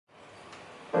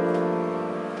My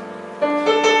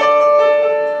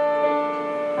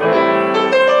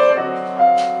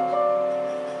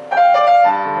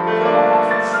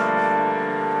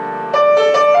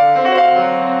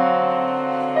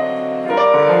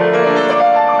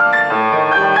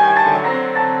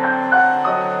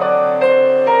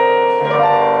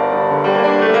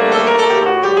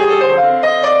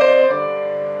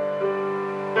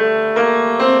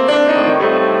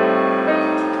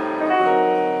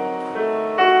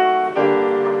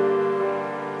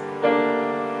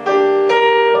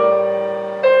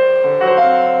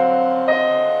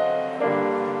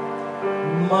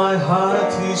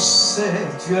heart is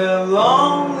said you're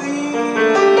lonely.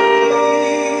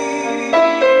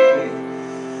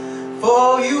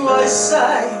 For you I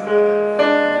sigh,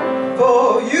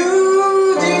 for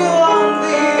you dear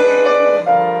lonely.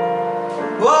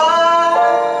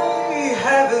 Why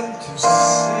haven't you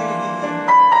seen?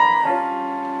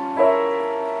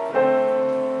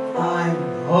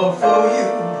 I'm all for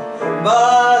you,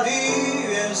 body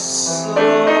and soul.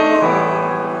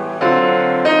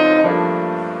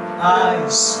 I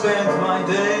spend my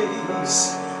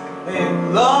days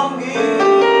in longing.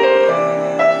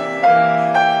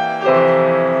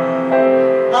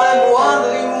 I'm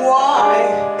wondering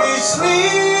why it's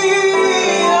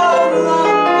me I'm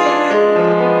longing.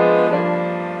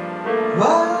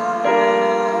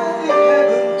 Why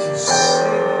haven't you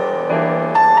seen?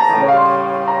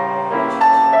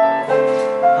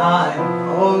 I'm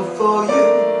all for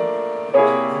you,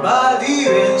 body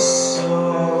and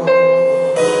soul.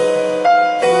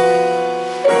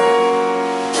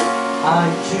 I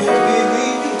can't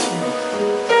believe it.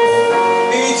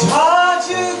 It's hard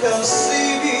to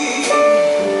conceive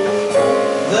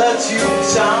that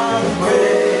you've done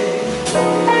away.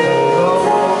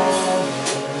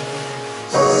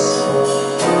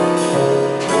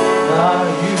 Are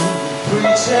you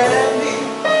pretending?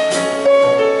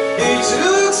 It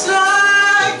looks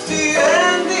like the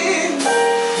ending,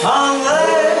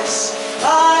 unless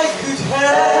I could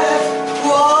have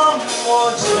one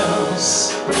more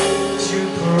chance.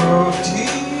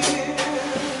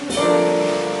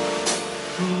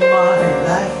 My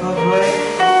life a break,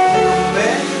 you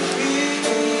make it.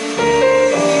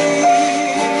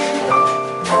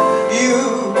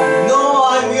 You know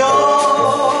I'm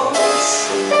yours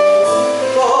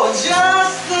for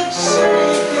just a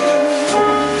second.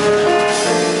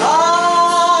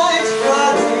 I'd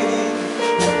gladly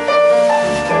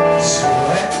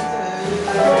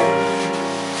surrender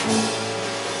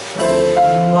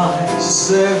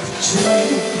myself to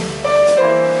you.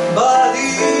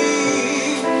 Body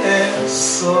and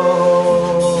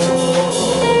soul.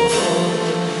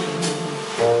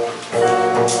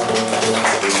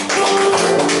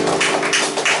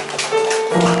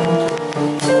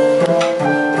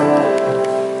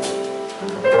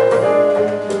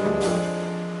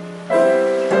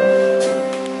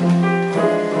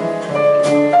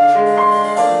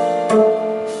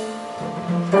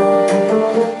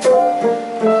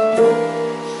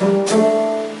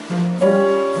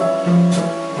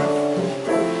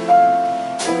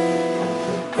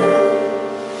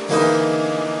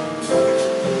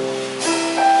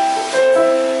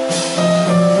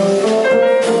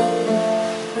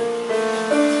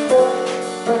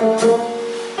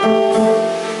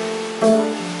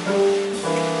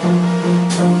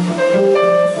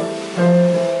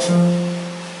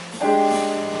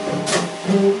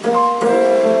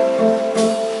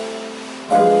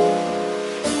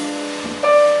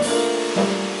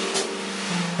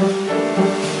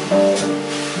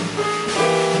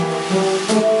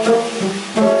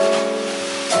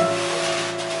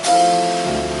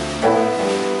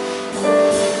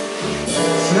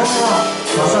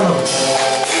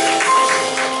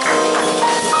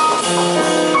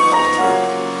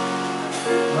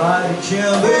 I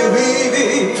can't believe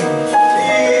it.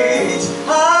 It's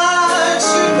hard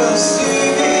to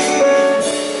conceive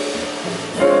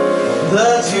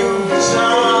that you've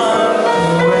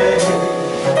turned away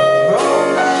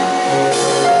from us.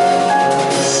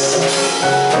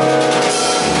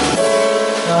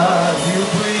 Are you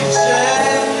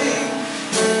pretending?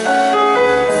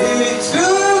 It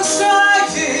looks like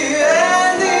the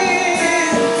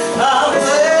ending,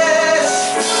 unless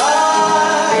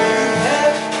I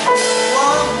have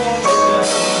one more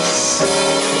chance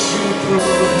to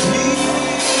prove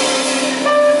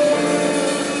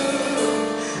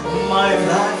my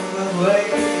life away.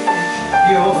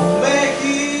 You'll make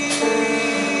it.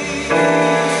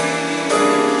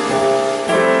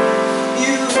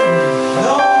 You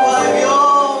know I'm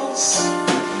yours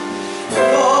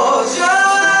for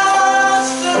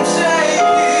just a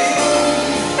taking.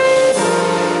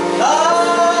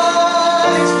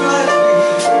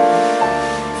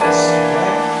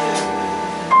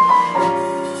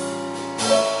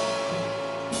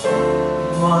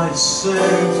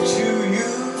 myself to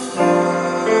you.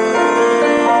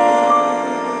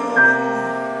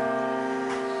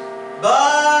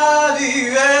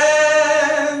 Body